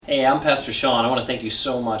Hey, I'm Pastor Sean. I want to thank you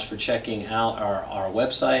so much for checking out our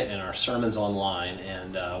website and our sermons online.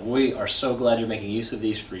 And we are so glad you're making use of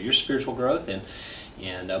these for your spiritual growth.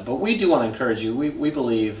 But we do want to encourage you. We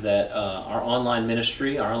believe that our online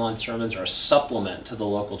ministry, our online sermons are a supplement to the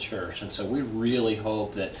local church. And so we really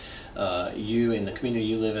hope that you in the community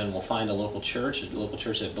you live in will find a local church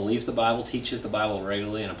that believes the Bible, teaches the Bible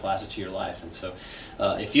regularly, and applies it to your life. And so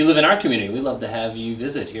if you live in our community, we'd love to have you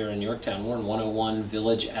visit here in Yorktown. We're in 101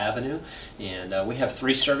 Village Avenue, and we have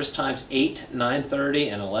 3 service times, 8,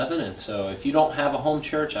 9:30, and 11. And so if you don't have a home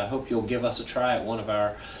church, I hope you'll give us a try at one of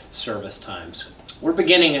our service times. We're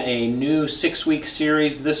beginning a new 6-week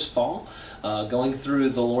series this fall, going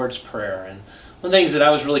through the Lord's Prayer. And one of the things that I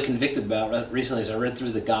was really convicted about recently as I read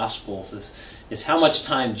through the Gospels is how much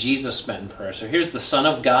time Jesus spent in prayer. So here's the Son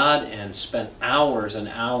of God and spent hours and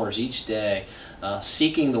hours each day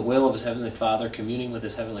seeking the will of his Heavenly Father, communing with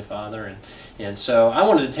his Heavenly Father. And so I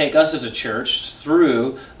wanted to take us as a church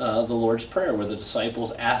through the Lord's Prayer, where the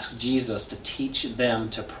disciples asked Jesus to teach them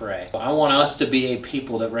to pray. I want us to be a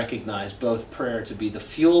people that recognize both prayer to be the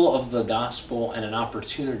fuel of the gospel and an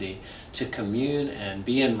opportunity to commune and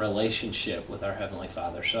be in relationship with our Heavenly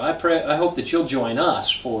Father. So I hope that you'll join us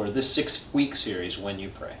for this 6-week series, When You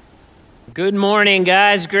Pray. Good morning,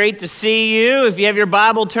 guys. Great to see you. If you have your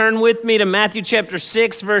Bible, turn with me to Matthew chapter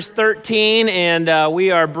 6, verse 13, and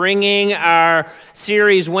we are bringing our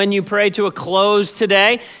series, When You Pray, to a close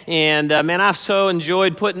today. And man, I've so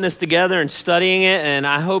enjoyed putting this together and studying it, and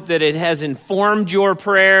I hope that it has informed your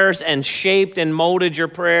prayers and shaped and molded your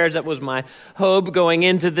prayers. That was my hope going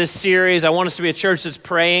into this series. I want us to be a church that's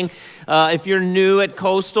praying. If you're new at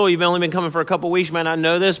Coastal, you've only been coming for a couple weeks, you might not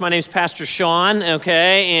know this. My name's Pastor Sean,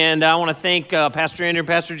 okay? And I want to thank Pastor Andrew and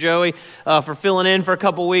Pastor Joey for filling in for a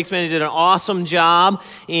couple weeks. Man, they did an awesome job.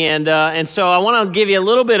 And so I want to give you a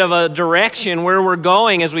little bit of a direction where we're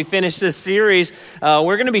going as we finish this series.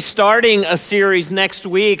 We're going to be starting a series next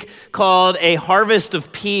week called A Harvest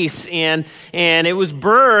of Peace. And it was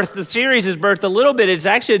birthed, the series is birthed a little bit. It's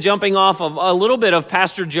actually jumping off of a little bit of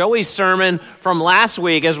Pastor Joey's sermon from last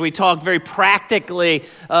week as we talked very practically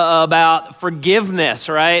about forgiveness,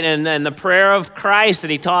 right? And the prayer of Christ that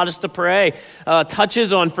he taught us to pray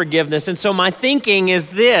touches on forgiveness. And so my thinking is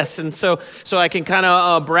this, and so I can kind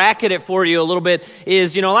of bracket it for you a little bit,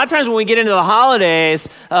 is, a lot of times when we get into the holidays,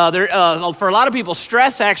 for a lot of people,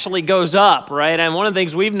 stress actually goes up, right? And one of the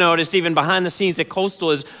things we've noticed, even behind the scenes at Coastal,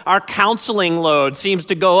 is our counseling load seems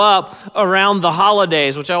to go up around the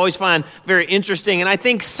holidays, which I always find very interesting. And I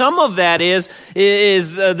think some of that is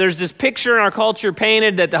there's this picture in our culture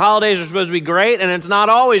painted that the holidays are supposed to be great, and it's not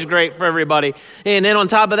always great for everybody. And then on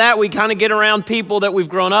top of that, we kind of get around people that we've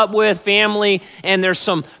grown up with, family, and there's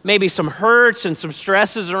maybe some hurts and some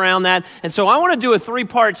stresses around that. And so I want to do a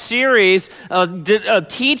 3-part series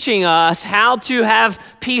teaching us how to have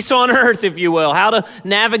peace on earth, if you will, how to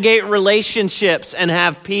navigate relationships and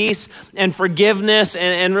have peace and forgiveness,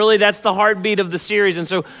 and really that's the heartbeat of the series. And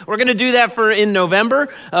so we're going to do that in November,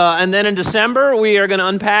 and then in December we are going to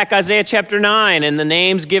unpack Isaiah chapter 9 and the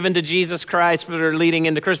names given to Jesus Christ that are leading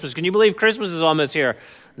into Christmas. Can you believe Christmas is almost here?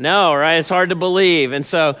 No, right? It's hard to believe. And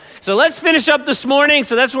so let's finish up this morning.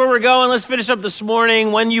 So that's where we're going. Let's finish up this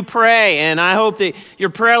morning, When You Pray. And I hope that your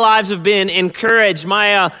prayer lives have been encouraged.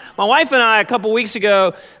 My wife and I, a couple weeks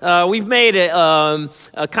ago, we've made a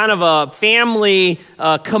kind of a family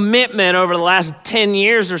commitment over the last 10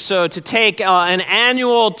 years or so to take an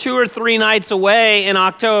annual 2 or 3 nights away in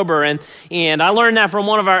October. And I learned that from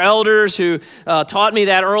one of our elders who taught me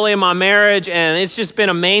that early in my marriage. And it's just been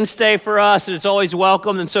a mainstay for us, and it's always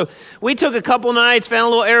welcome. And so we took a couple nights, found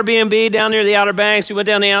a little Airbnb down near the Outer Banks. We went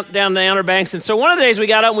down the Outer Banks. And so one of the days we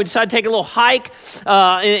got up and we decided to take a little hike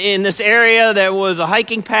in this area that was a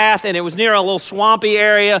hiking path, and it was near a little swampy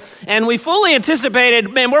area. And we fully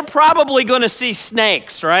anticipated, man, we're probably going to see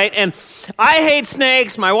snakes, right? And I hate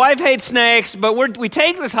snakes. My wife hates snakes. But we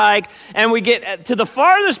take this hike, and we get to the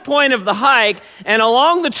farthest point of the hike, and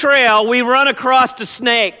along the trail, we run across a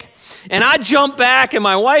snake. And I jump back, and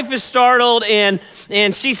my wife is startled, and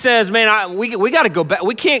she says, man, we got to go back.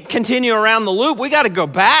 We can't continue around the loop. We got to go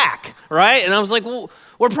back, right? And I was like, well,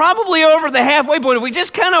 we're probably over the halfway point. If we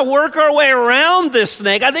just kind of work our way around this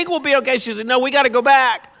snake, I think we'll be okay. She said, no, we got to go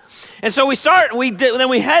back. And so then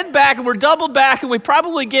we head back, and we're doubled back, and we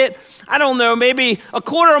probably get, I don't know, maybe a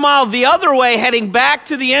quarter mile the other way, heading back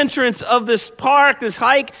to the entrance of this park, this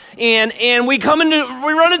hike, and we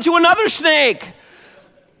run into another snake.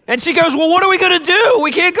 And she goes, well, what are we going to do?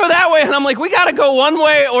 We can't go that way. And I'm like, we got to go one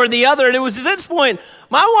way or the other. And it was at this point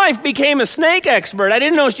my wife became a snake expert. I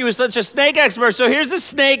didn't know she was such a snake expert. So here's a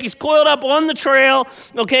snake. He's coiled up on the trail.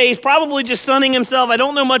 Okay, he's probably just sunning himself. I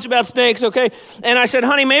don't know much about snakes, okay? And I said,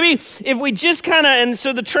 honey, maybe if we just kind of, and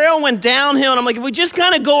so the trail went downhill, and I'm like, if we just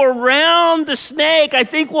kind of go around the snake, I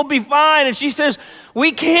think we'll be fine. And she says,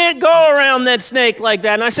 we can't go around that snake like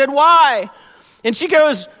that. And I said, why? And she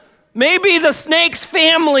goes, maybe the snake's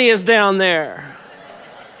family is down there.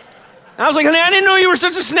 I was like, honey, I didn't know you were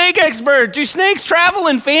such a snake expert. Do snakes travel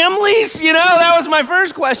in families? You know, that was my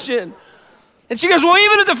first question. And she goes, well,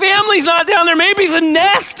 even if the family's not down there, maybe the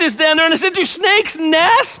nest is down there. And I said, do snakes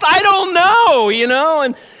nest? I don't know, you know.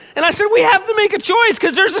 And I said, we have to make a choice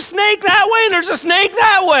because there's a snake that way and there's a snake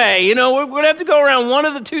that way. You know, we're going to have to go around one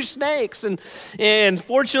of the two snakes. And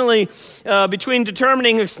fortunately, between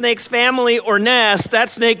determining if snake's family or nest, that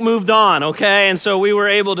snake moved on, okay? And so we were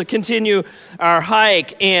able to continue our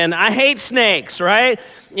hike. And I hate snakes, right?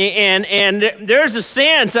 And there's a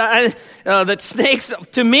sense that snakes,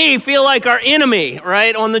 to me, feel like our enemy,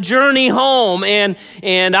 right, on the journey home. And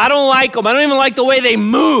I don't like them. I don't even like the way they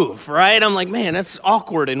move, right? I'm like, man, that's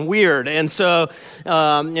awkward and weird. And so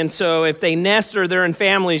if they nest or they're in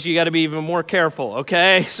families, you got to be even more careful,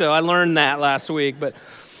 okay? So I learned that last week. But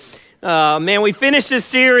man, we finished this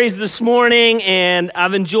series this morning, and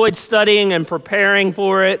I've enjoyed studying and preparing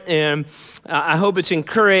for it. And I hope it's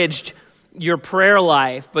encouraged your prayer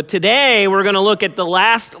life. But today we're going to look at the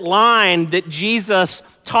last line that Jesus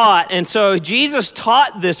taught. And so Jesus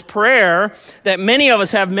taught this prayer that many of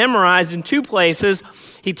us have memorized in two places.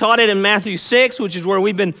 He taught it in Matthew 6, which is where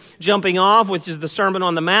we've been jumping off, which is the Sermon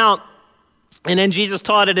on the Mount. And then Jesus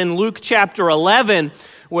taught it in Luke chapter 11,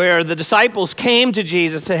 where the disciples came to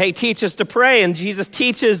Jesus and said, hey, teach us to pray. And Jesus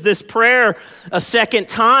teaches this prayer a second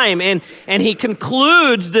time. And he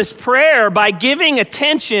concludes this prayer by giving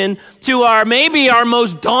attention to maybe our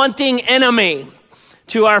most daunting enemy,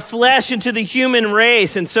 to our flesh and to the human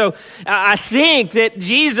race. And so I think that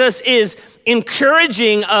Jesus is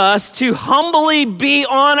encouraging us to humbly be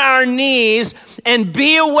on our knees and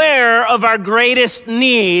be aware of our greatest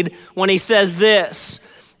need when he says this,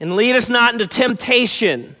 and lead us not into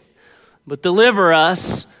temptation, but deliver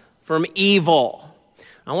us from evil.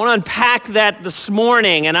 I want to unpack that this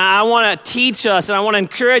morning, and I want to teach us, and I want to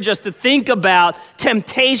encourage us to think about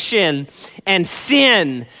temptation and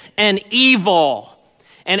sin and evil.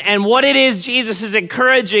 And what it is Jesus is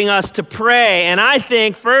encouraging us to pray. And I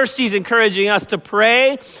think first he's encouraging us to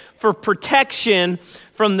pray for protection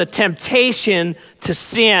from the temptation to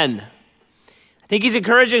sin. I think he's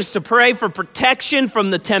encouraging us to pray for protection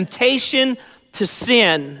from the temptation to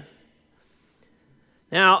sin.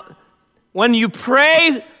 Now, when you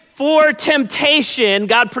pray for temptation,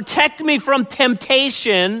 God, protect me from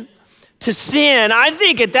temptation to sin, I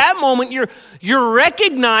think at that moment you're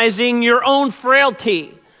recognizing your own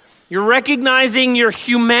frailty. You're recognizing your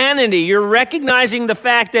humanity. You're recognizing the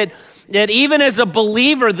fact that even as a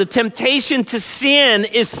believer, the temptation to sin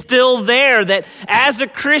is still there, that as a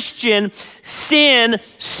Christian, sin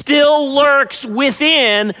still lurks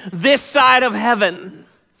within this side of heaven.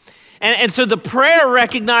 And so the prayer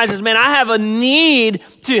recognizes, man, I have a need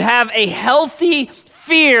to have a healthy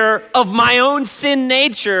fear of my own sin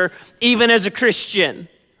nature, even as a Christian.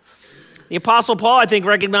 The Apostle Paul, I think,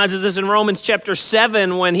 recognizes this in Romans chapter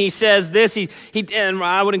 7 when he says this. And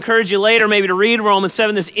I would encourage you later maybe to read Romans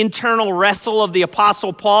 7, this internal wrestle of the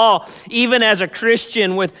Apostle Paul, even as a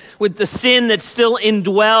Christian, with the sin that still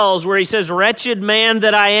indwells, where he says, wretched man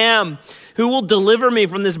that I am, who will deliver me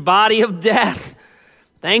from this body of death?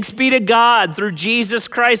 Thanks be to God through Jesus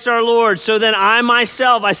Christ our Lord. So then I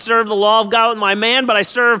myself, I serve the law of God with my man, but I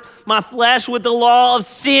serve my flesh with the law of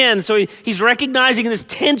sin. So he's recognizing this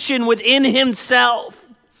tension within himself.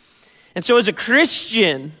 And so as a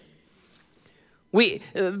Christian,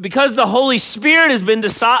 because the Holy Spirit has been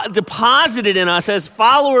deposited in us as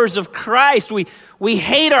followers of Christ, we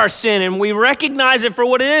hate our sin and we recognize it for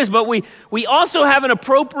what it is, but we also have an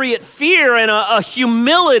appropriate fear and a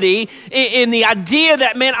humility in the idea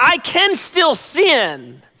that, man, I can still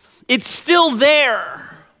sin. It's still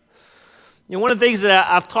there. You know, one of the things that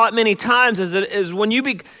I've taught many times is when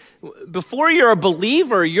before you're a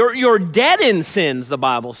believer, you're dead in sins, the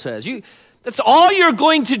Bible says. That's all you're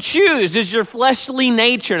going to choose is your fleshly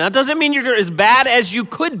nature. Now, that doesn't mean you're as bad as you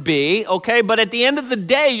could be, okay? But at the end of the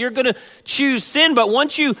day, you're going to choose sin. But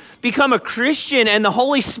once you become a Christian and the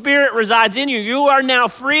Holy Spirit resides in you, you are now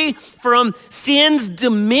free from sin's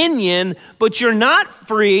dominion, but you're not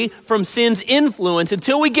free from sin's influence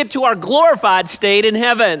until we get to our glorified state in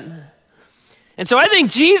heaven. And so I think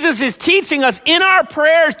Jesus is teaching us in our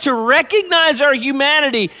prayers to recognize our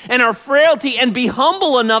humanity and our frailty and be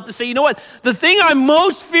humble enough to say, you know what, the thing I'm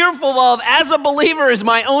most fearful of as a believer is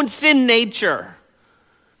my own sin nature.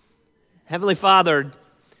 Heavenly Father,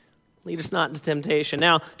 lead us not into temptation.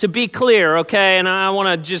 Now, to be clear, okay, and I want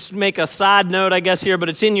to just make a side note, I guess, here, but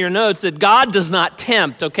it's in your notes, that God does not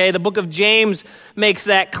tempt, okay? The book of James makes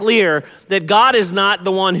that clear, that God is not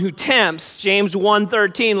the one who tempts. James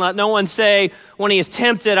 1:13, let no one say, when he is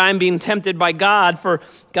tempted, I'm being tempted by God, for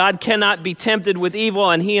God cannot be tempted with evil,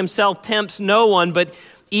 and he himself tempts no one, but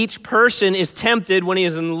each person is tempted when he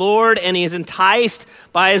is in the Lord and he is enticed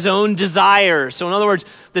by his own desires. So in other words,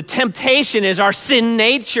 the temptation is our sin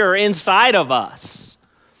nature inside of us.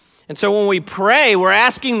 And so when we pray, we're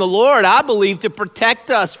asking the Lord, I believe, to protect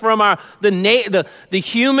us from the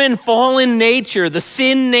human fallen nature, the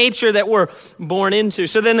sin nature that we're born into.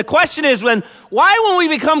 So then the question is, why when we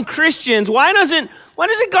become Christians, why doesn't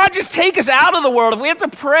God just take us out of the world? If we have to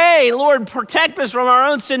pray, Lord, protect us from our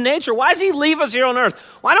own sin nature, why does he leave us here on earth?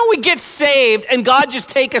 Why don't we get saved and God just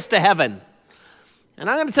take us to heaven? And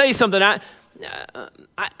I'm going to tell you something.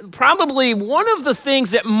 Probably one of the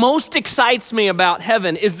things that most excites me about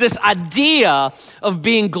heaven is this idea of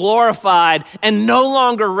being glorified and no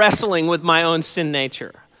longer wrestling with my own sin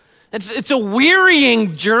nature. It's a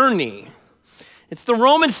wearying journey. It's the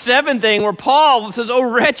Romans 7 thing where Paul says, oh,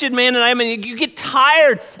 wretched man that I am. And you get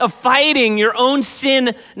tired of fighting your own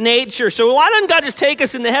sin nature. So why doesn't God just take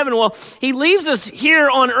us into heaven? Well, he leaves us here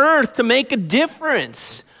on earth to make a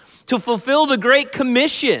difference, to fulfill the Great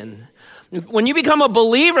Commission. When you become a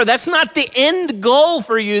believer, that's not the end goal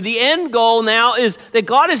for you. The end goal now is that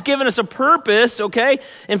God has given us a purpose, okay?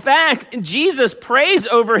 In fact, Jesus prays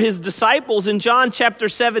over his disciples in John chapter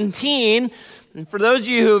 17. And for those of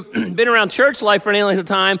you who've been around church life for any length of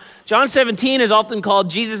time, John 17 is often called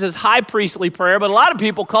Jesus' high priestly prayer, but a lot of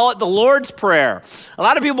people call it the Lord's Prayer. A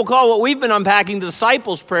lot of people call what we've been unpacking the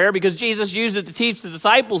disciples' prayer because Jesus used it to teach the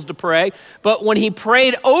disciples to pray. But when he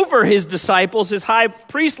prayed over his disciples, his high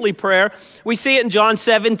priestly prayer, we see it in John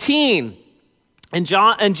 17.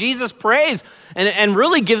 And Jesus prays and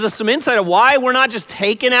really gives us some insight of why we're not just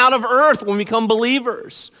taken out of earth when we become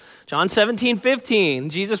believers. John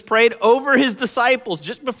 17:15, Jesus prayed over his disciples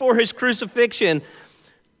just before his crucifixion,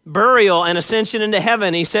 burial, and ascension into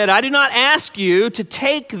heaven. He said, I do not ask you to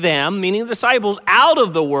take them, meaning the disciples, out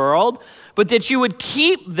of the world, but that you would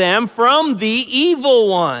keep them from the evil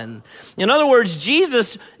one. In other words,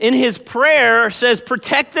 Jesus, in his prayer, says,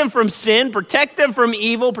 protect them from sin, protect them from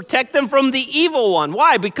evil, protect them from the evil one.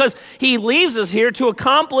 Why? Because he leaves us here to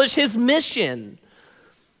accomplish his mission.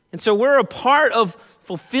 And so we're a part of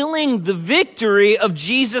fulfilling the victory of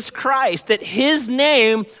Jesus Christ, that his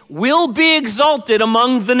name will be exalted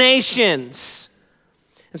among the nations.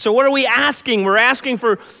 And so what are we asking? We're asking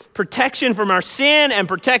for protection from our sin and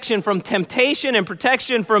protection from temptation and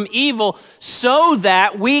protection from evil so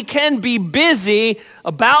that we can be busy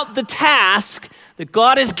about the task that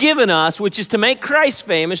God has given us, which is to make Christ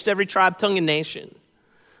famous to every tribe, tongue, and nation.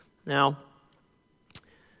 Now,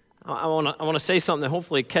 I want to say something that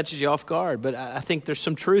hopefully catches you off guard, but I think there's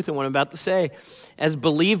some truth in what I'm about to say. As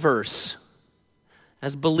believers,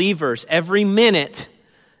 every minute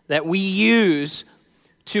that we use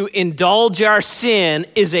to indulge our sin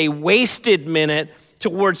is a wasted minute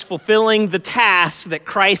towards fulfilling the task that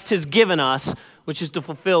Christ has given us, which is to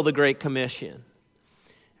fulfill the Great Commission.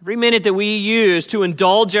 Every minute that we use to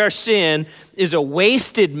indulge our sin is a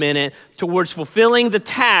wasted minute towards fulfilling the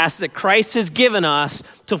task that Christ has given us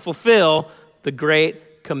to fulfill the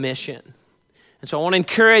Great Commission. And so I want to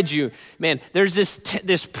encourage you, man, there's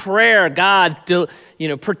this prayer, God,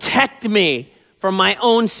 protect me from my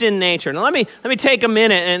own sin nature. Now let me take a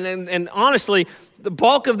minute and honestly, the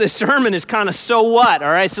bulk of this sermon is kind of so what,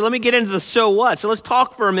 all right? So let me get into the so what. So let's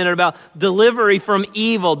talk for a minute about delivery from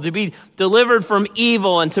evil, to be delivered from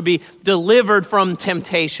evil and to be delivered from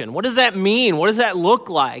temptation. What does that mean? What does that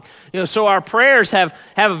look like? So our prayers have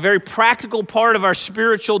a very practical part of our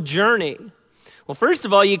spiritual journey. Well, first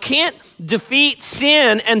of all, you can't defeat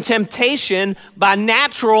sin and temptation by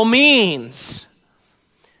natural means.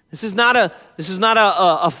 This is not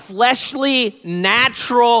a fleshly,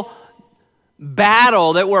 natural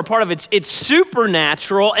battle that we're a part of. It's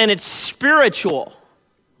supernatural and it's spiritual.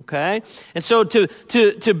 Okay? And so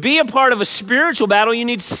to be a part of a spiritual battle, you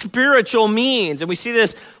need spiritual means. And we see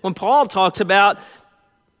this when Paul talks about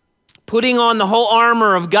putting on the whole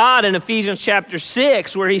armor of God in Ephesians chapter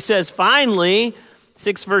 6, where he says, finally,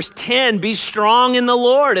 6 verse 10, be strong in the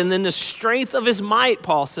Lord and in the strength of his might,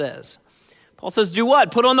 Paul says. Paul says, do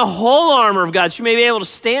what? Put on the whole armor of God, so you may be able to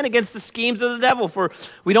stand against the schemes of the devil. For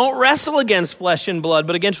we don't wrestle against flesh and blood,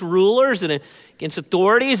 but against rulers and against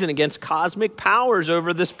authorities and against cosmic powers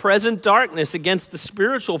over this present darkness, against the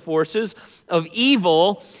spiritual forces of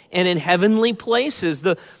evil and in heavenly places.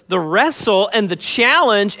 The wrestle and the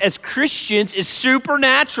challenge as Christians is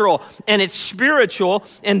supernatural and it's spiritual,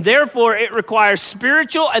 and therefore it requires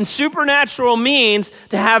spiritual and supernatural means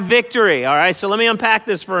to have victory. All right, so let me unpack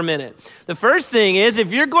this for a minute. The first thing is,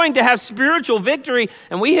 if you're going to have spiritual victory,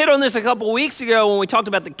 and we hit on this a couple weeks ago when we talked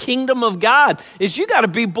about the kingdom of God, is you got to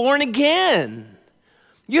be born again.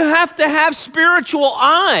 You have to have spiritual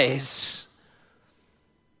eyes.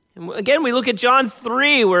 And again, we look at John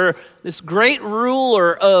 3, where this great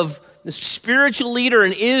ruler of this spiritual leader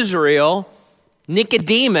in Israel,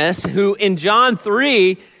 Nicodemus, who in John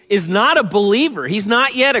 3 is not a believer. He's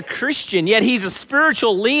not yet a Christian, yet he's a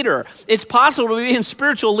spiritual leader. It's possible to be in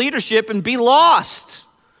spiritual leadership and be lost,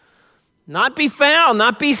 not be found,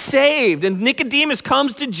 not be saved. And Nicodemus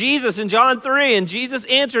comes to Jesus in John 3, and Jesus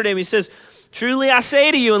answered him. He says, truly I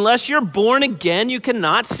say to you, unless you're born again, you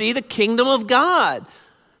cannot see the kingdom of God.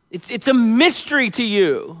 It's a mystery to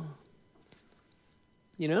you.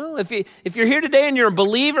 You know, if you're here today and you're a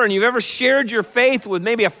believer and you've ever shared your faith with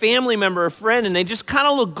maybe a family member or a friend and they just kind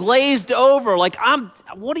of look glazed over, like,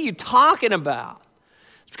 what are you talking about?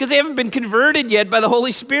 It's because they haven't been converted yet by the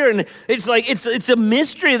Holy Spirit. And it's like, it's a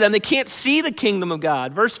mystery to them. They can't see the kingdom of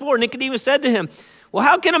God. Verse 4, Nicodemus said to him, well,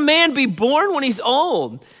 how can a man be born when he's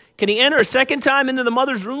old? Can he enter a second time into the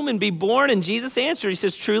mother's womb and be born? And Jesus answered, he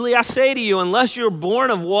says, truly I say to you, unless you're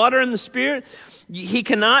born of water and the Spirit, he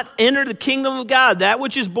cannot enter the kingdom of God. That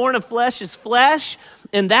which is born of flesh is flesh,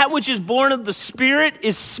 and that which is born of the Spirit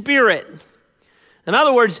is spirit. In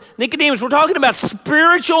other words, Nicodemus, we're talking about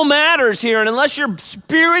spiritual matters here, and unless you're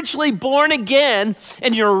spiritually born again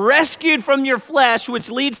and you're rescued from your flesh,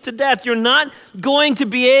 which leads to death, you're not going to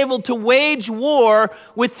be able to wage war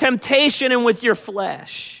with temptation and with your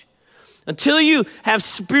flesh. Until you have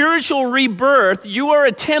spiritual rebirth, you are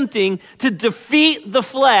attempting to defeat the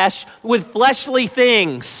flesh with fleshly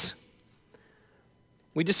things.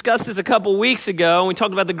 We discussed this a couple weeks ago, and we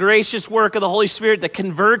talked about the gracious work of the Holy Spirit that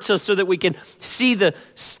converts us so that we can see the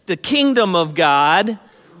kingdom of God,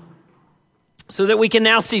 so that we can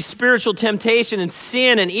now see spiritual temptation and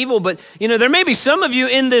sin and evil. But, you know, there may be some of you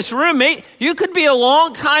in this room, you could be a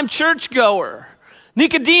long-time churchgoer.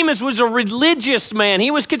 Nicodemus was a religious man.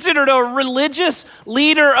 He was considered a religious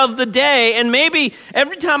leader of the day. And maybe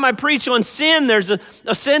every time I preach on sin, there's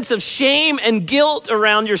a sense of shame and guilt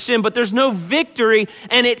around your sin, but there's no victory.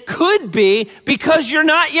 And it could be because you're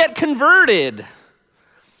not yet converted.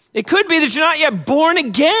 It could be that you're not yet born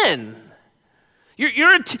again.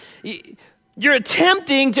 You're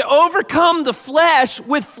attempting to overcome the flesh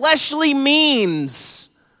with fleshly means.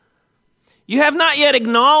 You have not yet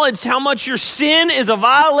acknowledged how much your sin is a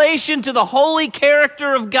violation to the holy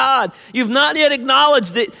character of God. You've not yet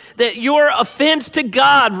acknowledged that your offense to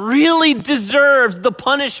God really deserves the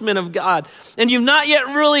punishment of God. And you've not yet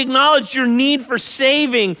really acknowledged your need for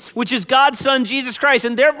saving, which is God's Son, Jesus Christ.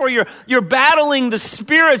 And therefore, you're battling the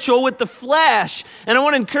spiritual with the flesh. And I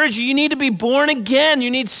want to encourage you, you need to be born again.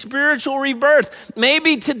 You need spiritual rebirth.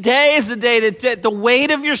 Maybe today is the day that the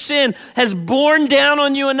weight of your sin has borne down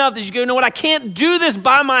on you enough that you go, you know what, I can't do this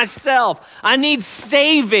by myself. I need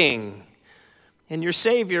saving. And your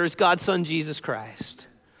Savior is God's Son, Jesus Christ.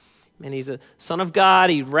 And he's a Son of God.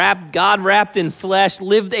 God wrapped in flesh,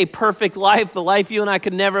 lived a perfect life, the life you and I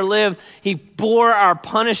could never live. He bore our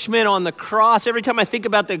punishment on the cross. Every time I think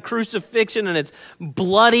about the crucifixion and its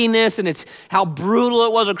bloodiness and it's how brutal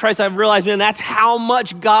it was on Christ, I've realized, man, that's how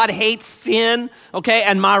much God hates sin, okay,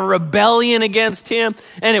 and my rebellion against him.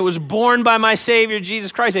 And it was borne by my Savior,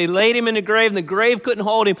 Jesus Christ. They laid him in the grave, and the grave couldn't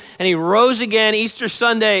hold him, and he rose again. Easter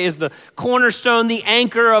Sunday is the cornerstone, the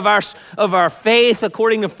anchor of our faith,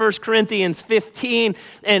 according to 1 Corinthians 15,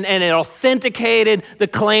 and it authenticated the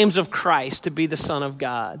claims of Christ to be the Son of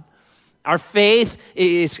God. Our faith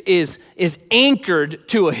is anchored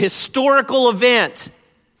to a historical event.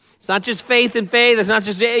 It's not just faith in faith. It's not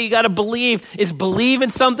just, hey, you got to believe. It's believe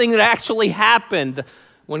in something that actually happened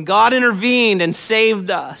when God intervened and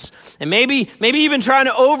saved us. And maybe you've been trying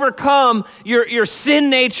to overcome your sin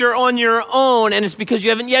nature on your own, and it's because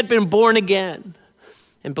you haven't yet been born again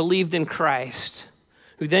and believed in Christ,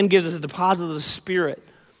 who then gives us a deposit of the Spirit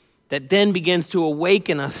that then begins to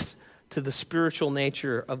awaken us to the spiritual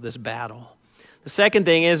nature of this battle. The second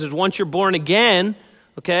thing is once you're born again,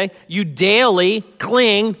 okay, you daily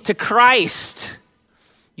cling to Christ.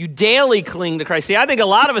 You daily cling to Christ. See, I think a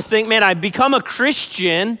lot of us think, man, I become a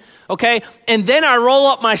Christian, okay? And then I roll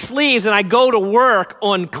up my sleeves and I go to work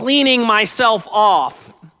on cleaning myself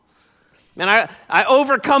off. And I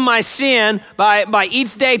overcome my sin by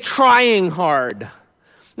each day trying hard.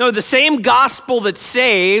 No, the same gospel that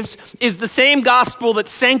saves is the same gospel that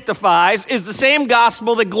sanctifies, is the same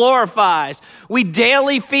gospel that glorifies. We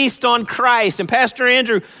daily feast on Christ. And Pastor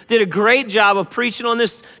Andrew did a great job of preaching on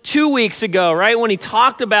this 2 weeks ago, right? When he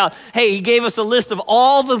talked about, hey, he gave us a list of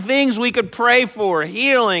all the things we could pray for,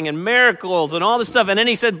 healing and miracles and all this stuff. And then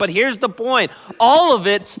he said, but here's the point. All of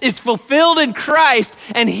it is fulfilled in Christ,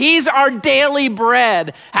 and he's our daily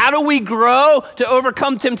bread. How do we grow to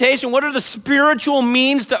overcome temptation? What are the spiritual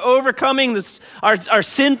means to overcoming our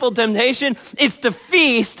sinful temptation? It's to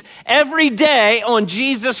feast every day on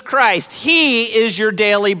Jesus Christ. He is your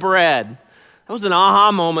daily bread. That was an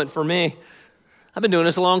aha moment for me. I've been doing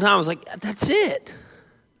this a long time. I was like, that's it.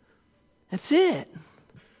 That's it.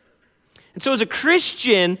 And so as a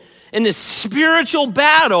Christian in this spiritual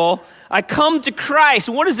battle, I come to Christ.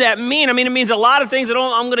 What does that mean? I mean, it means a lot of things. I'm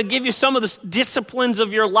going to give you some of the disciplines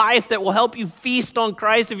of your life that will help you feast on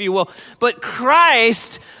Christ, if you will. But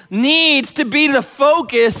Christ needs to be the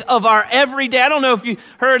focus of our everyday. I don't know if you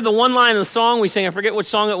heard the one line of the song we sang. I forget which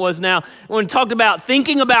song it was now. When it talked about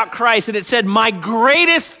thinking about Christ, and it said, my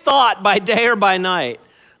greatest thought by day or by night.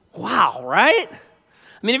 Wow, right?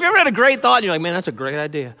 I mean, have you ever had a great thought and you're like, man, that's a great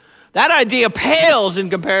idea. That idea pales in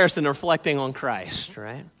comparison to reflecting on Christ,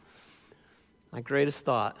 right? My greatest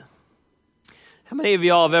thought. How many of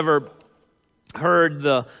y'all have ever heard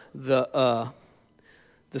the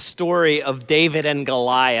story of David and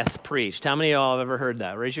Goliath preached? How many of y'all have ever heard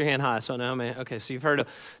that? Raise your hand high so I know, man. Okay, so you've heard of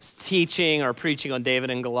teaching or preaching on David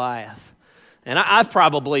and Goliath. And I've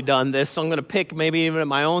probably done this, so I'm going to pick maybe even at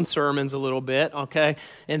my own sermons a little bit, okay?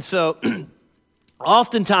 And so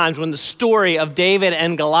oftentimes when the story of David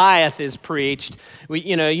and Goliath is preached,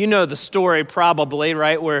 you know the story probably,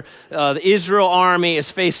 right, where the Israel army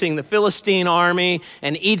is facing the Philistine army,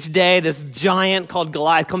 and each day this giant called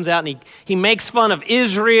Goliath comes out and he makes fun of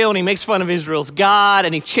Israel, and he makes fun of Israel's God,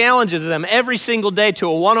 and he challenges them every single day to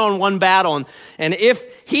a one-on-one battle. And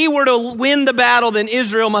if he were to win the battle, then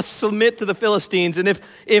Israel must submit to the Philistines. And if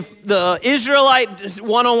the Israelite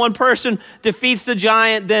one-on-one person defeats the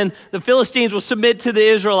giant, then the Philistines will submit to the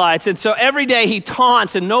Israelites. And so every day he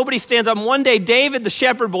taunts and nobody stands up. And one day David, the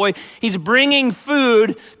shepherd boy, he's bringing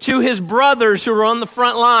food to his brothers who are on the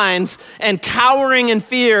front lines and cowering in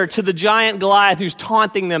fear to the giant Goliath who's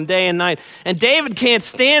taunting them day and night. And David can't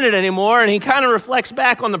stand it anymore, and he kind of reflects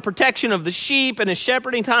back on the protection of the sheep and his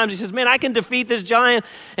shepherding times. He says, man, I can defeat this giant.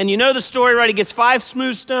 And you know the story, right? He gets 5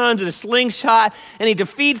 smooth stones and a slingshot, and he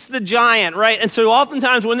defeats the giant, right? And so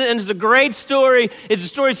oftentimes and it's a great story. It's a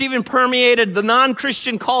story that's even permeated the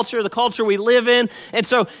non-Christian culture, the culture we live in. And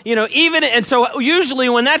so, usually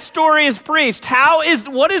when that story is preached,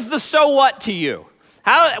 what is the so what to you?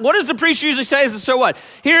 What does the preacher usually say is the so what?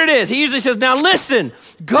 Here it is. He usually says, now listen,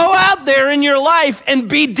 go out there in your life and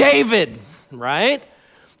be David, right?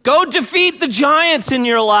 Go defeat the giants in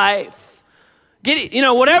your life.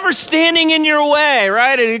 Whatever's standing in your way,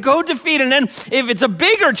 right? And go defeat. And then if it's a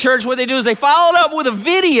bigger church, what they do is they follow it up with a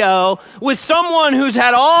video with someone who's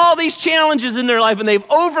had all these challenges in their life and they've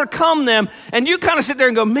overcome them. And you kind of sit there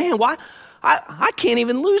and go, man, why? I can't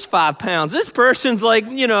even lose 5 pounds. This person's made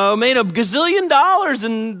 $1 gazillion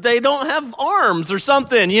and they don't have arms or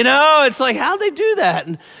something, It's like, how'd they do that?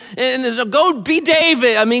 And go be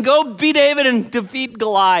David. Go be David and defeat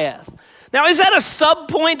Goliath. Now, is that a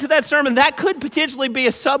sub-point to that sermon? That could potentially be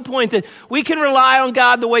a sub-point that we can rely on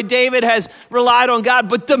God the way David has relied on God.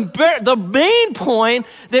 But the main point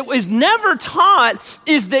that was never taught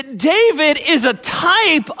is that David is a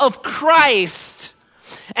type of Christ.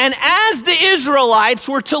 And as the Israelites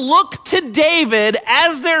were to look to David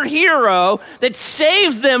as their hero that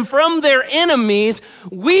saves them from their enemies,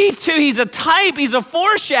 we too, he's a type, he's a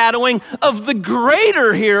foreshadowing of the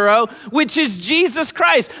greater hero, which is Jesus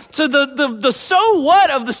Christ. So the so what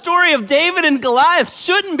of the story of David and Goliath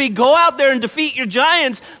shouldn't be go out there and defeat your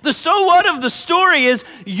giants. The so what of the story is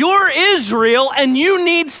you're Israel and you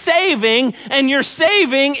need saving, and your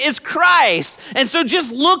saving is Christ. And so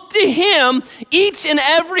just look to him each and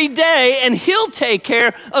every day, and he'll take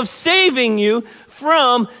care of saving you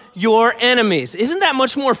from your enemies. Isn't that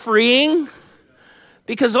much more freeing?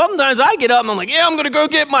 Because sometimes I get up and I'm like, I'm going to go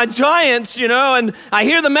get my giants, and I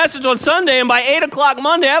hear the message on Sunday, and by 8 o'clock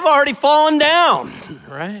Monday, I've already fallen down,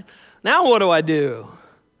 right? Now what do I do?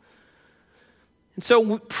 And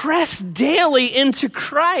so press daily into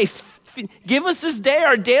Christ. Give us this day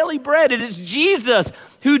our daily bread. It is Jesus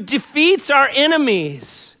who defeats our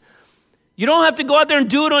enemies. You don't have to go out there and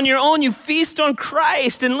do it on your own. You feast on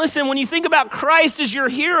Christ. And listen, when you think about Christ as your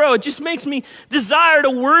hero, it just makes me desire to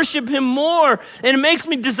worship him more. And it makes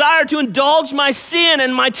me desire to indulge my sin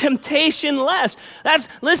and my temptation less.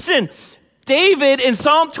 Listen, David in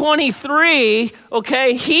Psalm 23,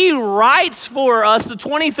 okay, he writes for us the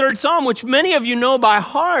 23rd Psalm, which many of you know by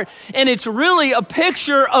heart. And it's really a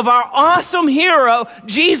picture of our awesome hero,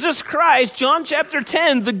 Jesus Christ. John chapter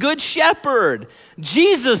 10, the Good Shepherd.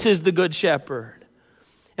 Jesus is the Good Shepherd.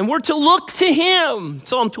 And we're to look to him,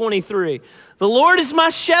 Psalm 23. The Lord is my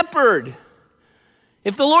shepherd.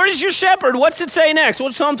 If the Lord is your shepherd, what's it say next?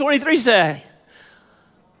 What's Psalm 23 say?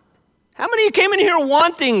 How many of you came in here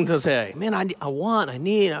wanting to say, man, I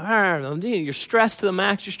need, you're stressed to the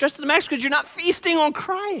max. You're stressed to the max because you're not feasting on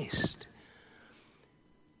Christ.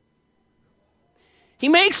 He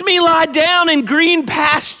makes me lie down in green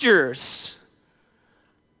pastures.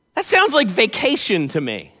 That sounds like vacation to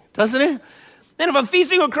me, doesn't it? And if I'm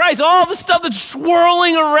feasting on Christ, all the stuff that's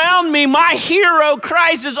swirling around me, my hero,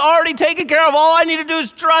 Christ, has already taken care of. All I need to do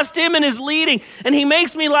is trust him in his leading. And he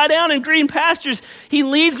makes me lie down in green pastures. He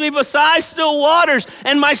leads me beside still waters.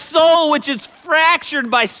 And my soul, which is fractured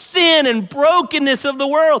by sin and brokenness of the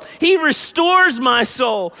world, he restores my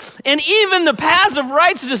soul. And even the paths of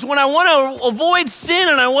righteousness, when I want to avoid sin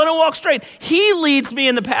and I want to walk straight, he leads me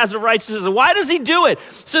in the paths of righteousness. Why does he do it?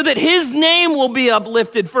 So that his name will be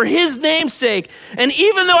uplifted for his name's sake. And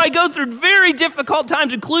even though I go through very difficult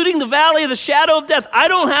times, including the valley of the shadow of death, I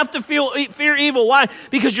don't have to fear evil. Why?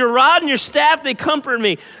 Because your rod and your staff, they comfort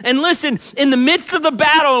me. And listen, in the midst of the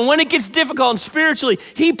battle and when it gets difficult and spiritually,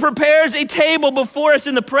 he prepares a table before us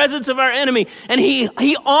in the presence of our enemy. And he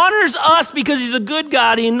honors us because he's a good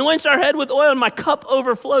God. He anoints our head with oil and my cup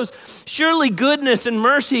overflows. Surely goodness and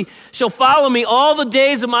mercy shall follow me all the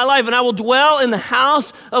days of my life, and I will dwell in the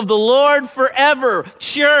house of the Lord forever.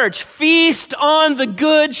 Church, feast on the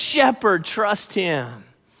Good Shepherd. Trust him. Isn't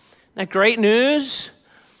that great news?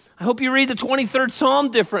 I hope you read the 23rd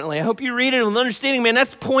Psalm differently. I hope you read it with understanding, man,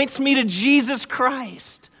 that points me to Jesus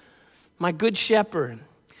Christ, my Good Shepherd.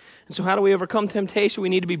 And so how do we overcome temptation? We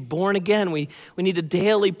need to be born again. We need to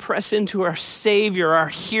daily press into our Savior, our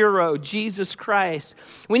hero, Jesus Christ.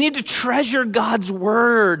 We need to treasure God's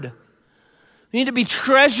Word. We need to be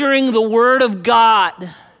treasuring the Word of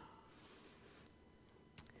God.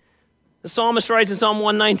 The psalmist writes in Psalm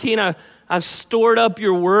 119, I've stored up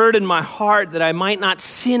your word in my heart that I might not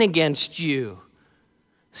sin against you.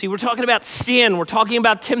 See, we're talking about sin. We're talking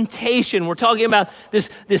about temptation. We're talking about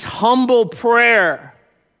this humble prayer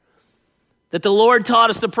that the Lord taught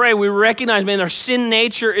us to pray. We recognize, man, our sin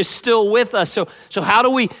nature is still with us. So how do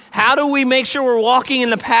we make sure we're walking in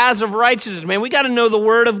the paths of righteousness? Man, we got to know the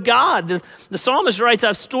word of God. The psalmist writes,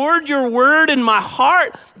 I've stored your word in my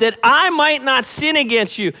heart that I might not sin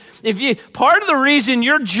against you. Part of the reason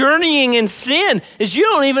you're journeying in sin is you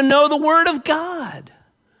don't even know the word of God.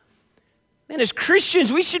 Man, as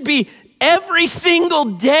Christians, we should be every single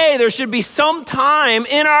day, there should be some time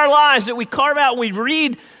in our lives that we carve out and we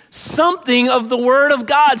read something of the word of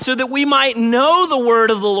God so that we might know the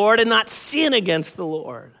word of the Lord and not sin against the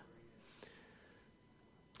Lord.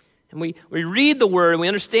 And we read the word and we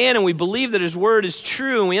understand and we believe that his word is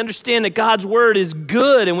true, and we understand that God's word is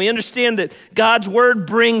good, and we understand that God's word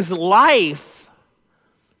brings life.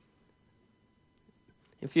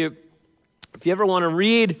 If you ever want to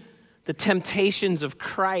read the temptations of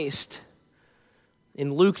Christ,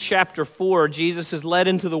 in Luke chapter 4, Jesus is led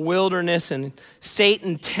into the wilderness and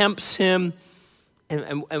Satan tempts him.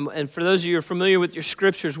 And for those of you who are familiar with your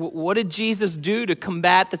scriptures, what did Jesus do to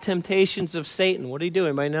combat the temptations of Satan? What did he do?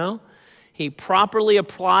 Anybody know? He properly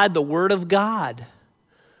applied the word of God.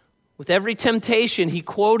 With every temptation, he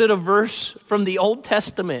quoted a verse from the Old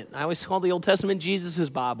Testament. I always call the Old Testament Jesus'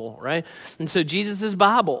 Bible, right? And so Jesus'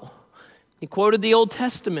 Bible, he quoted the Old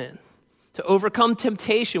Testament. To overcome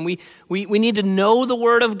temptation, we need to know the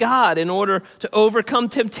word of God in order to overcome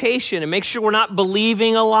temptation and make sure we're not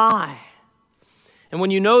believing a lie. And when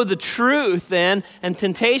you know the truth then, and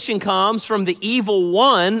temptation comes from the evil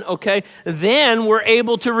one, okay, then we're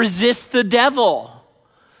able to resist the devil.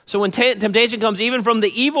 So when temptation comes even from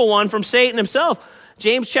the evil one, from Satan himself,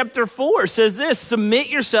 James chapter 4 says this, submit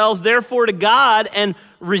yourselves therefore to God and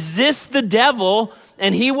resist the devil,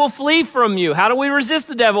 and he will flee from you. How do we resist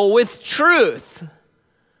the devil? With truth.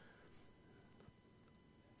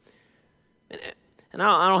 And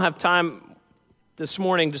I don't have time this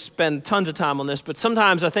morning to spend tons of time on this, but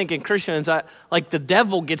sometimes I think in Christians, like the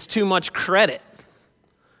devil gets too much credit.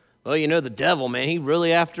 Well, you know the devil, man, he's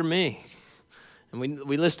really after me. And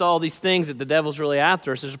we list all these things that the devil's really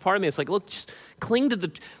after us. There's a part of me that's like, look, just cling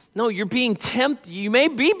to No, you're being tempted. You may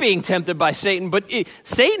be being tempted by Satan, but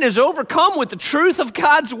Satan is overcome with the truth of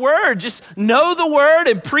God's word. Just know the word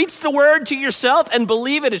and preach the word to yourself and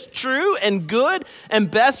believe it is true and good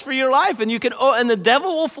and best for your life. And and the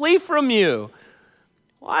devil will flee from you.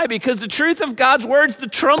 Why? Because the truth of God's word is the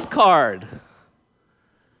trump card.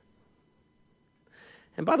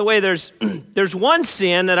 And by the way, there's one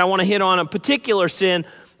sin that I want to hit on, a particular sin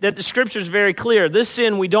that the scripture is very clear. This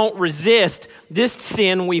sin we don't resist. This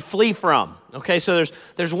sin we flee from. Okay, so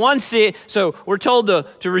there's one sin. So we're told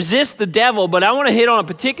to resist the devil, but I want to hit on a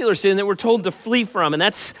particular sin that we're told to flee from, and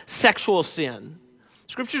that's sexual sin.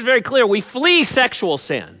 Scripture is very clear. We flee sexual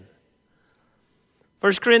sin.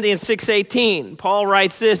 1 Corinthians 6:18, Paul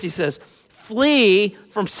writes this. He says, flee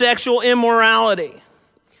from sexual immorality.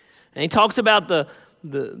 And he talks about the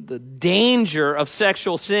danger of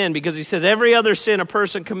sexual sin, because he says every other sin a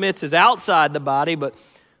person commits is outside the body, but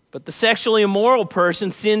the sexually immoral person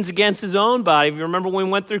sins against his own body. If you remember when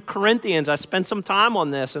we went through Corinthians, I spent some time on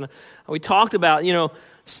this, and we talked about,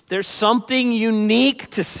 there's something unique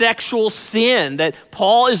to sexual sin that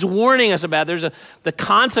Paul is warning us about. There's the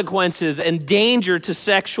consequences and danger to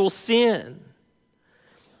sexual sin.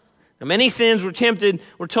 Now, many sins we're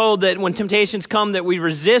told that when temptations come that we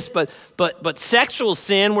resist, but sexual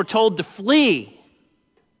sin we're told to flee.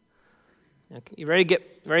 Now, you ready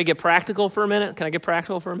to get practical for a minute? Can I get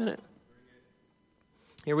practical for a minute?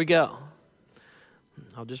 Here we go.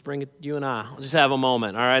 I'll just bring it, you and I'll just have a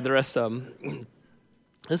moment, all right? The rest of them.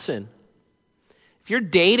 Listen, if you're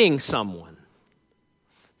dating someone,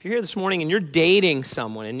 if you're here this morning and you're dating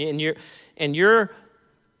someone and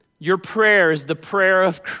your prayer is the prayer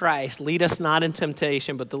of Christ. Lead us not in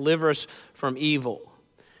temptation, but deliver us from evil.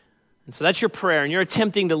 And so that's your prayer, and you're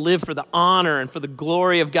attempting to live for the honor and for the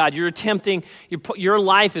glory of God. You're attempting, your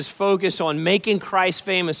life is focused on making Christ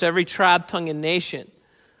famous, every tribe, tongue, and nation.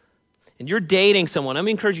 And you're dating someone. Let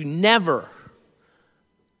me encourage you, never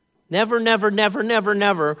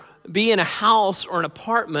be in a house or an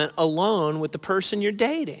apartment alone with the person you're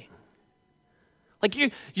dating. Like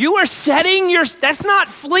you are that's not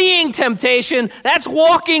fleeing temptation, that's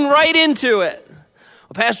walking right into it.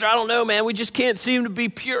 Well, Pastor, I don't know, man, we just can't seem to be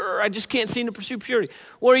pure. I just can't seem to pursue purity.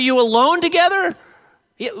 Well, are you alone together?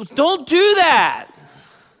 Don't do that.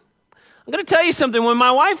 I'm going to tell you something. When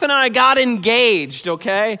my wife and I got engaged,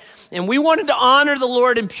 okay, and we wanted to honor the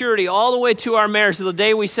Lord in purity all the way to our marriage, to the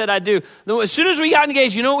day we said I do. As soon as we got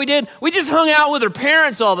engaged, you know what we did? We just hung out with her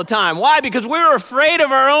parents all the time. Why? Because we were afraid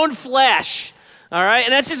of our own flesh. All right,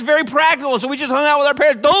 and that's just very practical. So we just hung out with our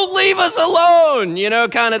parents. Don't leave us alone,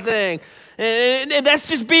 kind of thing. And that's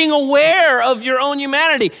just being aware of your own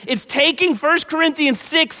humanity. It's taking 1 Corinthians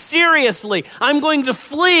 6 seriously. I'm going to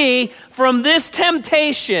flee from this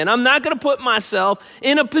temptation. I'm not going to put myself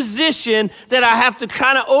in a position that I have to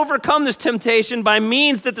kind of overcome this temptation by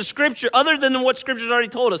means that the Scripture, other than what Scripture's already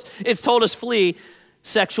told us, it's told us flee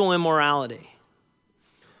sexual immorality.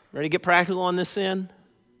 Ready to get practical on this sin?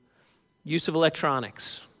 Use of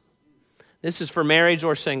electronics. This is for marrieds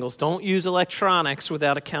or singles. Don't use electronics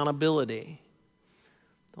without accountability.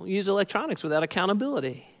 Don't use electronics without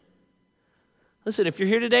accountability. Listen, if you're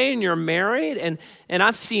here today and you're married, and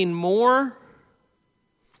I've seen more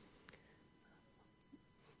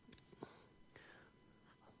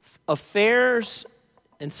affairs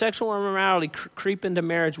and sexual immorality creep into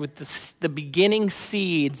marriage with the beginning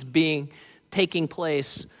seeds taking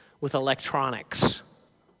place with electronics.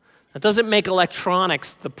 That doesn't make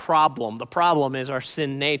electronics the problem. The problem is our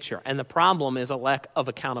sin nature, and the problem is a lack of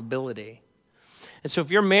accountability. And so if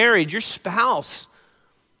you're married, your spouse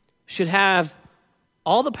should have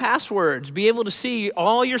all the passwords, be able to see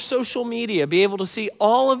all your social media, be able to see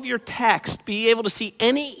all of your text, be able to see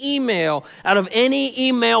any email out of any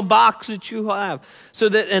email box that you have.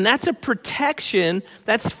 And that's a protection,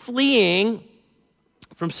 that's fleeing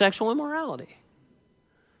from sexual immorality.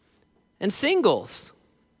 And singles,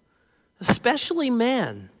 especially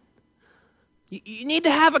men, you need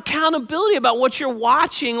to have accountability about what you're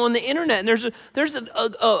watching on the internet. And there's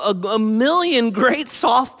a million great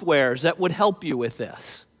softwares that would help you with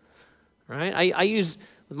this, right? I use,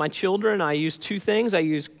 with my children, I use two things. I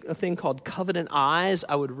use a thing called Covenant Eyes.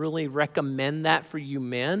 I would really recommend that for you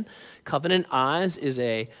men. Covenant Eyes is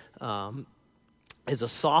a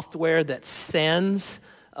software that sends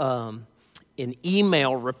an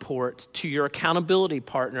email report to your accountability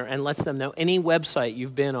partner and lets them know any website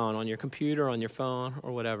you've been on your computer, on your phone,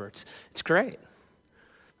 or whatever. It's great,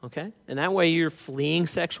 okay? And that way you're fleeing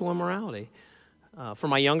sexual immorality. For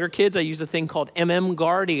my younger kids, I use a thing called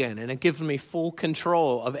Guardian, and it gives me full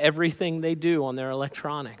control of everything they do on their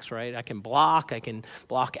electronics, right? I can block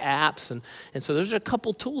apps, and so there's a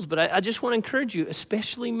couple tools, but I just want to encourage you,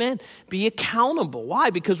 especially men, be accountable. Why?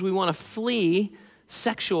 Because we want to flee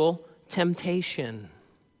sexual temptation.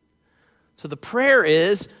 So the prayer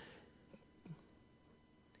is,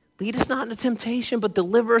 lead us not into temptation, but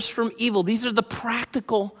deliver us from evil. These are the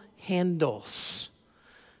practical handles.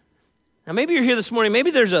 Now, maybe you're here this morning.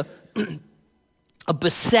 Maybe there's a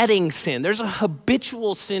besetting sin. There's a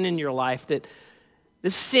habitual sin in your life that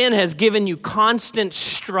this sin has given you constant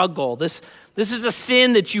struggle. This is a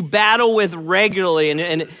sin that you battle with regularly,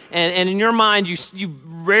 and in your mind, you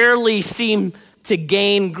rarely seem to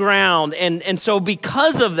gain ground. And so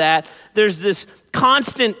because of that, there's this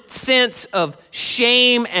constant sense of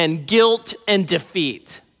shame and guilt and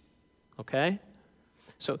defeat. Okay?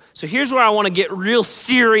 So here's where I want to get real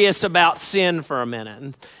serious about sin for a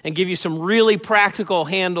minute and give you some really practical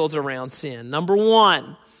handles around sin. Number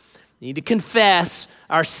one, we need to confess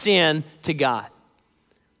our sin to God.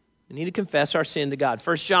 We need to confess our sin to God.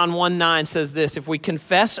 1 John 1:9 says this, if we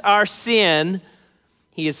confess our sin,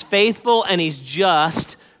 he is faithful and he's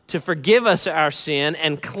just to forgive us our sin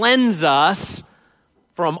and cleanse us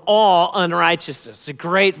from all unrighteousness. It's a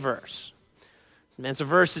great verse. And it's a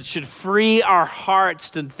verse that should free our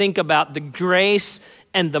hearts to think about the grace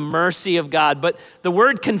and the mercy of God. But the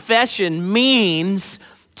word confession means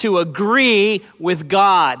to agree with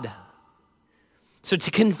God. So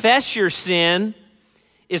to confess your sin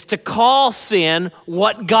is to call sin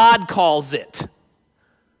what God calls it.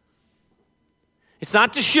 It's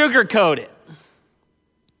not to sugarcoat it.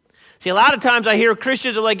 See, a lot of times I hear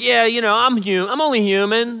Christians are like, yeah, I'm only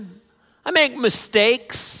human. I make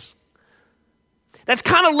mistakes. That's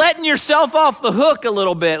kind of letting yourself off the hook a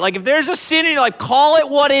little bit. Like if there's a sin in you, like call it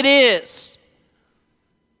what it is.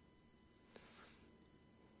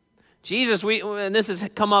 Jesus, and this has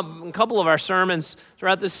come up in a couple of our sermons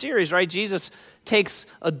throughout this series, right? Jesus takes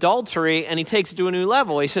adultery and he takes it to a new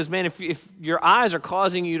level. He says, man, if your eyes are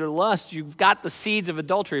causing you to lust, you've got the seeds of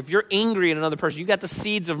adultery. If you're angry at another person, you've got the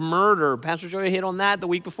seeds of murder. Pastor Joey hit on that the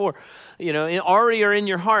week before. Already are in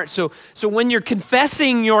your heart. So when you're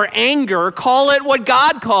confessing your anger, call it what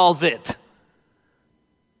God calls it.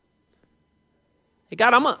 Hey,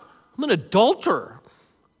 God, I'm an adulterer,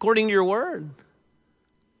 according to your word.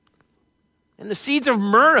 And the seeds of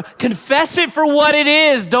murder, confess it for what it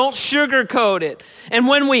is. Don't sugarcoat it. And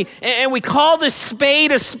when we call this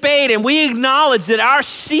spade a spade, and we acknowledge that our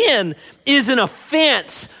sin is an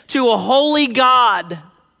offense to a holy God.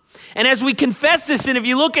 And as we confess this, and if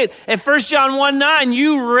you look at 1 John 1:9,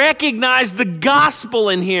 you recognize the gospel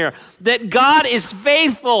in here, that God is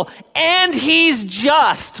faithful and he's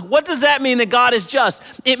just. What does that mean, that God is just?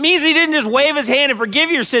 It means he didn't just wave his hand and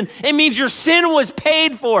forgive your sin. It means your sin was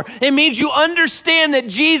paid for. It means you understand that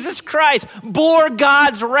Jesus Christ bore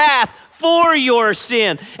God's wrath for your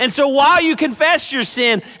sin. And so while you confess your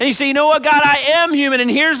sin and you say, you know what, God, I am human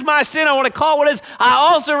and here's my sin, I want to call it what it is, I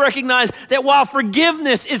also recognize that while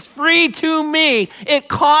forgiveness is free to me, it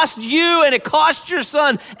cost you and it cost your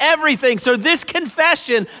son everything. So this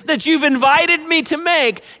confession that you've invited me to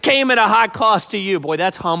make came at a high cost to you. Boy,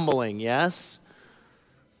 that's humbling, yes?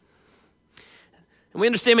 And we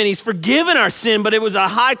understand, man, he's forgiven our sin, but it was a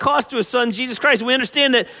high cost to his son, Jesus Christ. We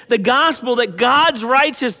understand that the gospel, that God's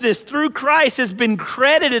righteousness through Christ has been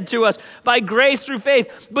credited to us by grace through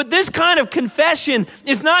faith. But this kind of confession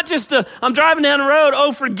is not just I'm driving down the road,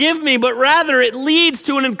 oh, forgive me, but rather it leads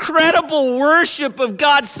to an incredible worship of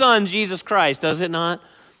God's son, Jesus Christ, does it not?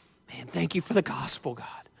 Man, thank you for the gospel, God.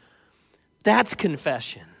 That's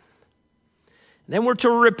confession. Then we're to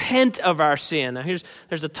repent of our sin. Now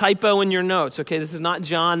there's a typo in your notes. Okay, this is not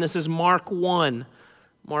John, this is Mark 1.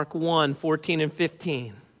 Mark 1, 14 and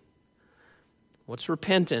 15. What's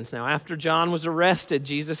repentance? Now after John was arrested,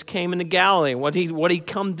 Jesus came into Galilee. What he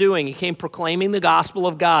come doing? He came proclaiming the gospel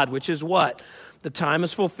of God, which is what? The time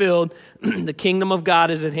is fulfilled. The kingdom of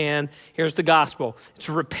God is at hand. Here's the gospel. It's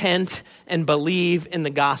to repent and believe in the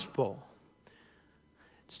gospel.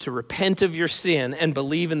 It's to repent of your sin and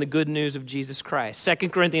believe in the good news of Jesus Christ. 2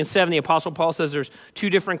 Corinthians 7, the Apostle Paul says there's two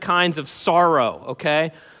different kinds of sorrow,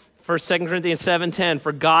 okay? 2 Corinthians 7:10,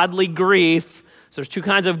 for godly grief, so there's two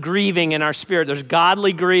kinds of grieving in our spirit. There's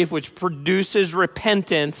godly grief, which produces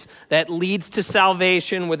repentance that leads to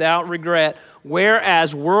salvation without regret,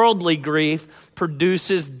 whereas worldly grief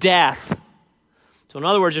produces death. So in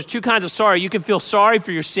other words, there's two kinds of sorry. You can feel sorry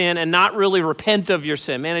for your sin and not really repent of your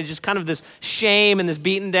sin. Man, it's just kind of this shame and this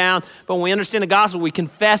beaten down. But when we understand the gospel, we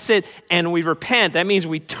confess it and we repent. That means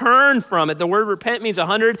we turn from it. The word repent means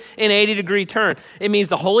 180-degree turn. It means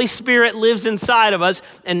the Holy Spirit lives inside of us,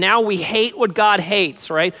 and now we hate what God hates,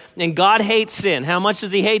 right? And God hates sin. How much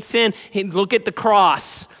does he hate sin? Look at the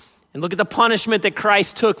cross and look at the punishment that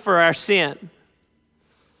Christ took for our sin.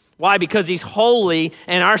 Why? Because he's holy,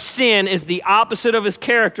 and our sin is the opposite of his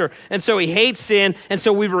character. And so he hates sin, and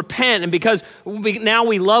so we repent. And because now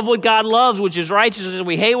we love what God loves, which is righteousness,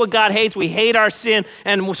 we hate what God hates, we hate our sin,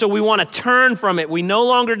 and so we want to turn from it. We no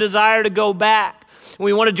longer desire to go back.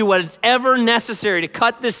 We want to do what is ever necessary to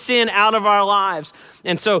cut this sin out of our lives.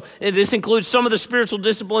 And so this includes some of the spiritual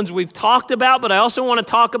disciplines we've talked about, but I also want to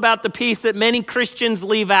talk about the piece that many Christians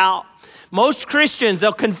leave out. Most Christians,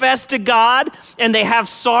 they'll confess to God and they have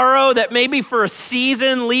sorrow that maybe for a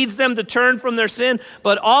season leads them to turn from their sin.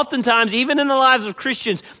 But oftentimes, even in the lives of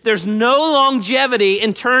Christians, there's no longevity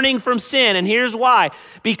in turning from sin. And here's why.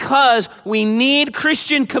 Because we need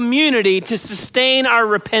Christian community to sustain our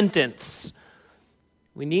repentance.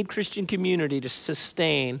 We need Christian community to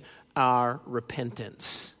sustain our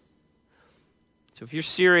repentance. So if you're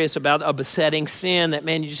serious about a besetting sin that,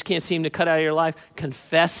 man, you just can't seem to cut out of your life,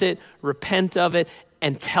 confess it, repent of it,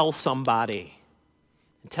 and tell somebody.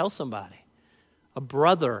 A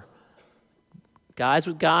brother. Guys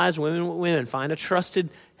with guys, women with women. Find a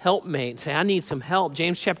trusted helpmate. Say, I need some help.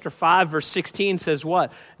 James chapter 5, verse 16 says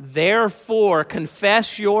what? Therefore,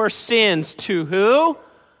 confess your sins to who?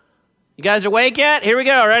 You guys awake yet? Here we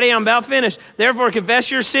go. Ready? I'm about finished. Therefore,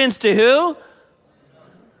 confess your sins to who?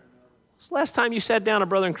 Last time you sat down, a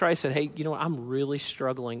brother in Christ said, hey, you know what I'm really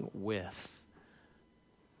struggling with?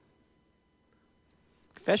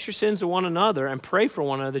 Confess your sins to one another and pray for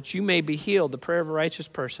one another that you may be healed. The prayer of a righteous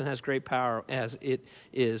person has great power as it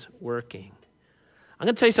is working. I'm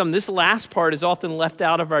going to tell you something. This last part is often left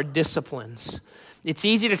out of our disciplines. It's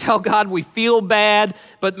easy to tell God we feel bad,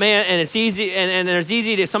 but man, and it's easy, and it's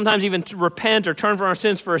easy to sometimes even repent or turn from our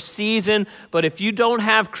sins for a season. But if you don't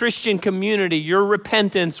have Christian community, your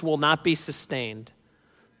repentance will not be sustained.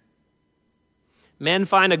 Men,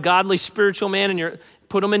 find a godly spiritual man and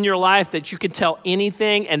put them in your life that you can tell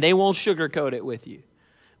anything, and they won't sugarcoat it with you.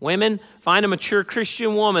 Women, find a mature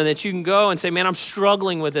Christian woman that you can go and say, man, I'm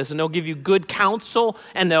struggling with this. And they'll give you good counsel,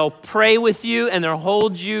 and they'll pray with you, and they'll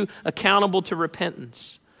hold you accountable to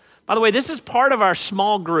repentance. By the way, this is part of our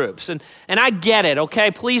small groups. And I get it, okay?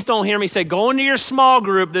 Please don't hear me say, go into your small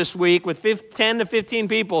group this week with 10 to 15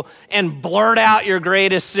 people and blurt out your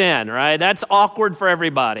greatest sin, right? That's awkward for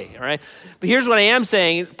everybody, right? But here's what I am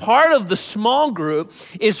saying. Part of the small group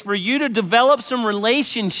is for you to develop some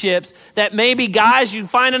relationships that maybe guys, you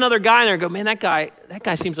find another guy in there and go, man, that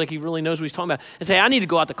guy seems like he really knows what he's talking about. And say, I need to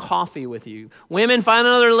go out to coffee with you. Women, find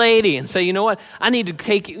another lady and say, you know what? I need to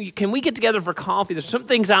take you. Can we get together for coffee? There's some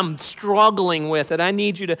things I'm struggling with that I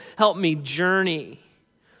need you to help me journey.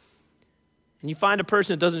 And you find a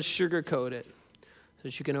person that doesn't sugarcoat it so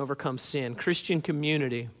that you can overcome sin. Christian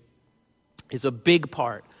community is a big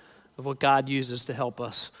part of what God uses to help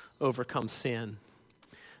us overcome sin.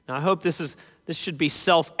 Now, I hope this should be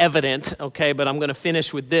self-evident, okay, but I'm going to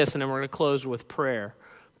finish with this, and then we're going to close with prayer.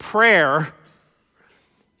 Prayer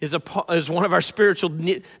is one of our spiritual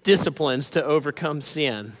disciplines to overcome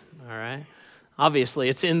sin, all right? Obviously,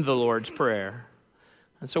 it's in the Lord's Prayer.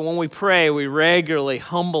 And so when we pray, we regularly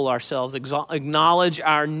humble ourselves, acknowledge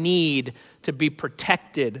our need to be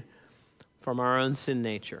protected from our own sin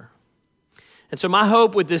nature. And so my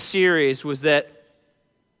hope with this series was that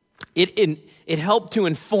it helped to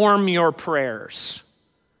inform your prayers.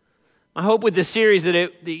 I hope with this series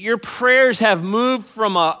that your prayers have moved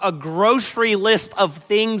from a grocery list of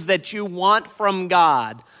things that you want from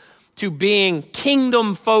God to being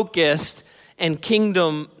kingdom-focused and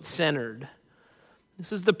kingdom-centered.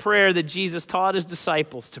 This is the prayer that Jesus taught his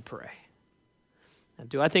disciples to pray. Now,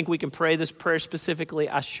 do I think we can pray this prayer specifically?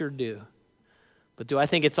 I sure do. But do I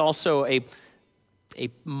think it's also a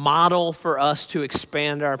model for us to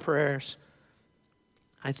expand our prayers?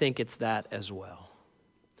 I think it's that as well.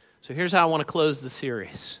 So here's how I want to close the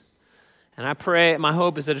series. And I pray, my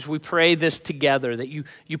hope is that as we pray this together, that you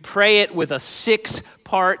pray it with a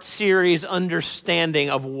 6-part series understanding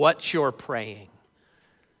of what you're praying.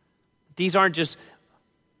 These aren't just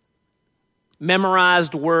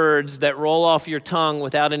memorized words that roll off your tongue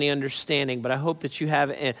without any understanding, but I hope that you have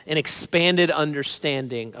an expanded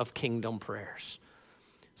understanding of kingdom prayers.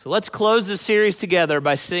 So let's close this series together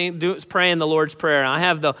by praying the Lord's Prayer. And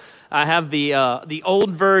I have the old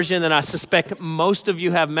version that I suspect most of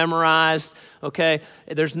you have memorized. Okay,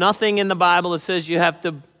 there's nothing in the Bible that says you have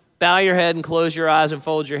to bow your head and close your eyes and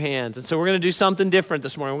fold your hands. And so we're going to do something different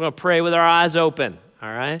this morning. We're going to pray with our eyes open. All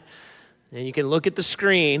right, and you can look at the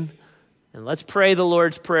screen and let's pray the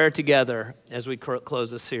Lord's Prayer together as we close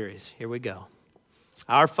this series. Here we go.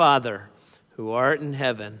 Our Father, who art in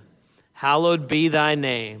heaven, hallowed be thy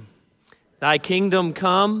name. Thy kingdom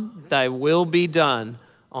come, thy will be done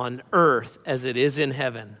on earth as it is in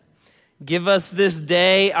heaven. Give us this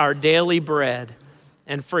day our daily bread,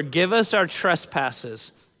 and forgive us our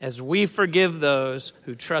trespasses as we forgive those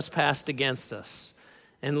who trespass against us.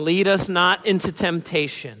 And lead us not into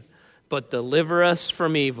temptation, but deliver us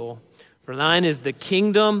from evil. For thine is the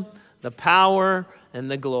kingdom, the power,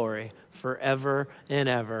 and the glory, forever and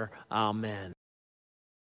ever. Amen.